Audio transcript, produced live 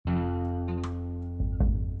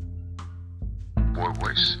Boy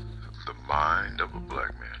Voice, the mind of a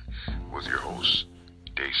black man, with your host,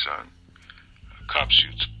 Dayson. A cop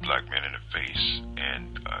shoots a black man in the face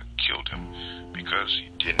and killed him because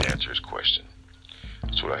he didn't answer his question.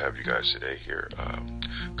 That's what I have you guys today here.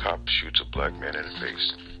 Cop shoots a black man in the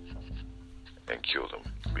face and killed him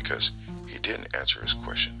because he didn't answer his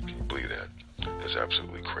question. Can you believe that? That's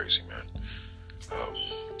absolutely crazy, man.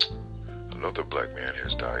 Another black man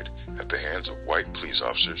has died at the hands of white police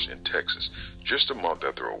officers in Texas just a month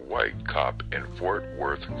after a white cop in Fort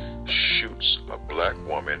Worth shoots a black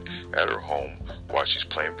woman at her home while she's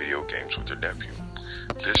playing video games with her nephew.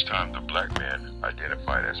 This time, the black man,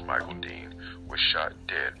 identified as Michael Dean, was shot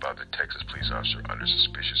dead by the Texas police officer under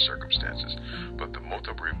suspicious circumstances, but the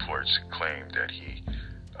multiple reports claim that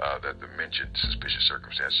that the mentioned suspicious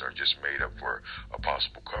circumstances are just made up for a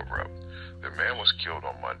possible cover-up. The man was killed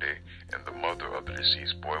on Monday, and the mother of the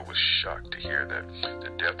deceased boy was shocked to hear that the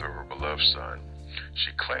death of her beloved son.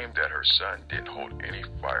 She claimed that her son didn't hold any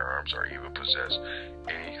firearms or even possess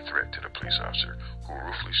any threat to the police officer, who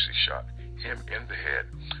ruthlessly shot him in the head.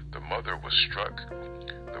 The mother was struck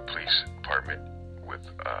the police department with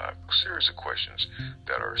a series of questions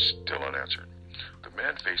that are still unanswered. The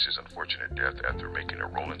man faces unfortunate death after making a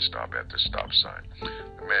rolling stop at the stop sign.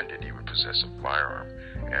 The man didn't even possess a firearm,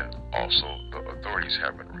 and also the authorities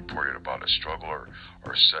haven't reported about a struggle or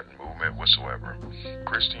sudden movement whatsoever.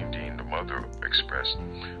 Christine Dean, the mother, expressed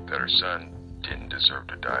that her son didn't deserve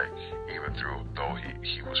to die, even though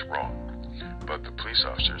he was wrong. But the police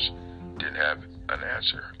officers didn't have an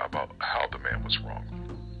answer about how the man was wrong.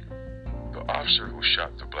 The officer who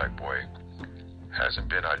shot the black boy hasn't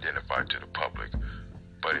been identified to the public,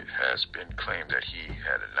 but it has been claimed that he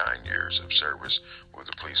had 9 years of service with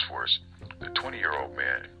the police force. The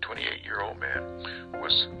 28-year-old man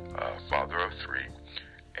was a father of 3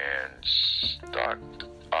 and stocked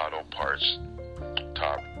auto parts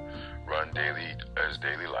top run daily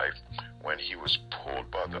life. When he was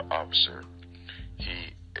pulled by the officer,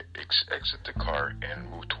 he exited the car and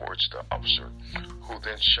moved towards the officer, who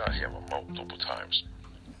then shot him multiple times.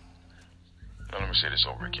 Now let me say this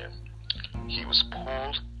over again. He was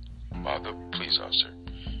pulled by the police officer.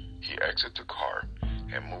 He exited the car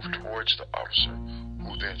and moved towards the officer,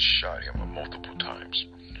 who then shot him multiple times.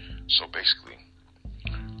 So basically,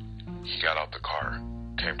 he got out the car,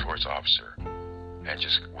 came towards the officer, and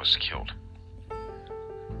just was killed.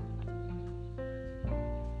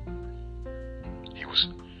 He was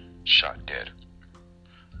shot dead.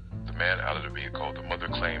 The man out of the vehicle, the mother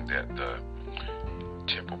claimed that the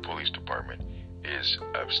Temple Police Department is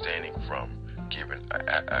abstaining from giving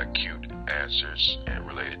acute answers and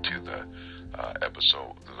related to the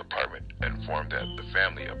episode. The department informed that the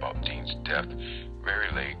family about Dean's death very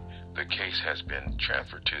late. The case has been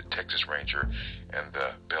transferred to the Texas Ranger and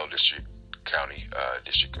the Bell District County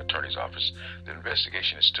District Attorney's Office. The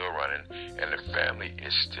investigation is still running, and the family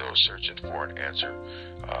is still searching for an answer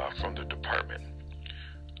from the department.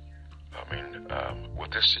 I mean, with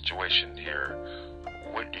this situation here,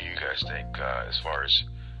 what do you guys think as far as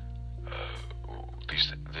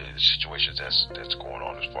the situations that's going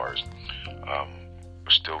on, as far as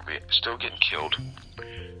still getting killed,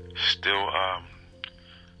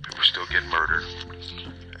 people still getting murdered,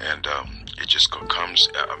 and it just comes.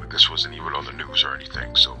 This wasn't even on the news or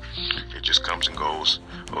anything, so it just comes and goes.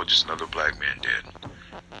 Oh, just another black man dead.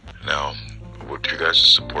 Now, with your guys'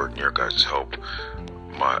 support and your guys' help,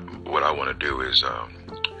 what I want to do is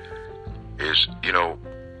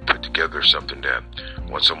put together something that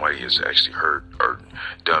when somebody is actually hurt or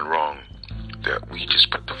done wrong, that we just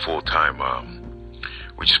put a full-time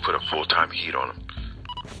heat on them.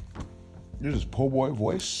 This is Po Boy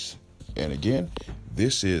Voice, and again,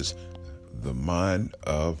 this is the mind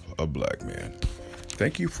of a black man.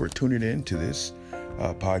 Thank you for tuning in to this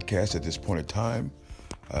podcast at this point in time.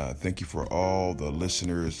 Thank you for all the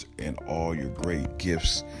listeners and all your great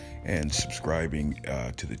gifts and subscribing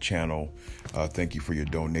to the channel. Thank you for your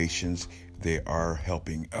donations. They are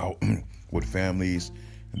helping out with families.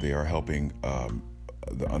 They are helping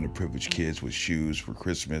the underprivileged kids with shoes for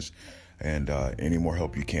Christmas. And any more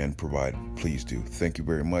help you can provide, please do. Thank you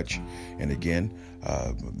very much. And again,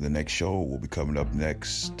 the next show will be coming up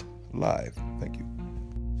next live. Thank you.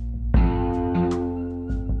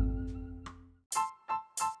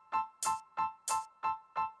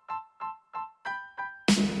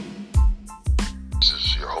 This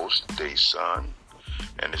is your host, Dayson,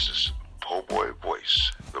 and this is Po Boy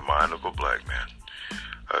Voice, the mind of a black man.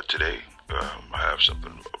 Today, I have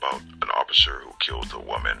something about an officer who killed a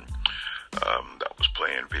woman that was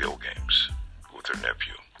playing video games with her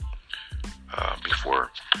nephew.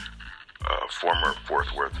 Before former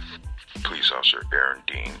Fort Worth police officer Aaron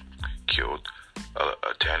Dean killed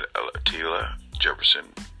Atila Jefferson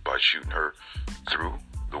by shooting her through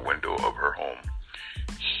the window of her home.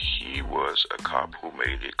 He was a cop who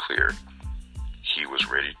made it clear he was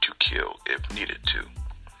ready to kill if needed to.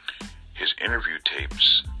 His interview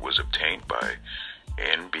tapes was obtained by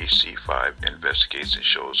NBC5 Investigates and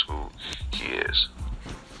shows who he is.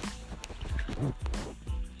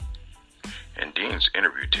 In Dean's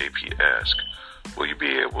interview tape, he asked, "Will you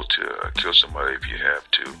be able to kill somebody if you have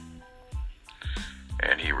to?"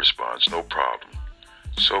 And he responds, "No problem."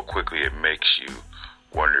 So quickly it makes you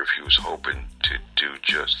wonder if he was hoping to do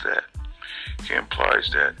just that. He implies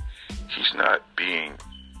that he's not being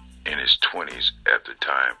in his 20s at the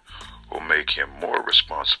time will make him more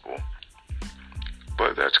responsible.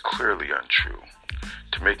 But that's clearly untrue.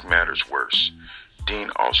 To make matters worse,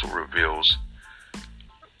 Dean also reveals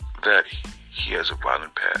that he has a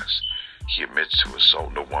violent past. He admits to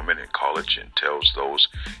assaulting a woman in college and tells those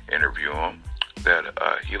interviewing him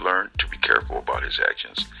that he learned to be careful about his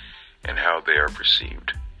actions and how they are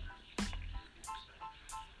perceived.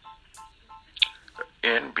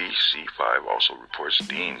 NBC5 also reports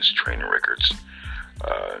Dean's training records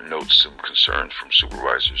notes some concerns from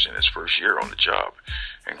supervisors in his first year on the job,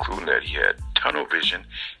 including that he had tunnel vision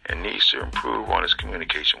and needs to improve on his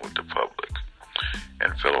communication with the public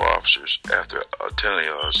and fellow officers. After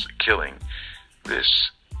Atilia's killing,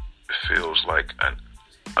 this feels like an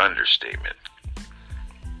understatement.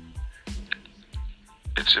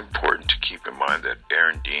 It's important to keep in mind that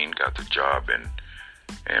Aaron Dean got the job,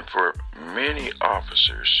 and for many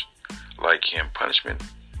officers like him, punishment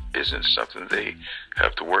isn't something they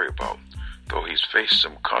have to worry about. Though he's faced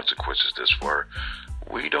some consequences this far,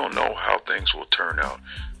 we don't know how things will turn out,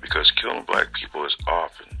 because killing black people is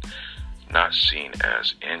often not seen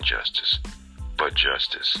as injustice, but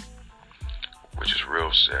justice, which is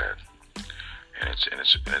real sad, and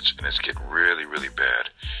it's getting really, really bad.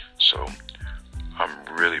 So I'm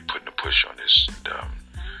really putting a push on this,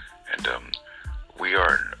 and we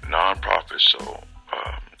are a non-profit, so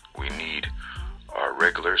we need our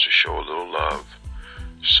regulars to show a little love.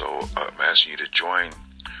 So I'm asking you to join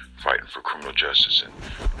fighting for criminal justice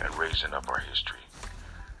and raising up our history.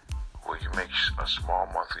 Will you make a small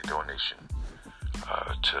monthly donation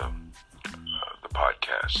to the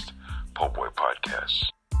podcast, Po' Boy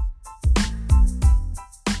Podcast?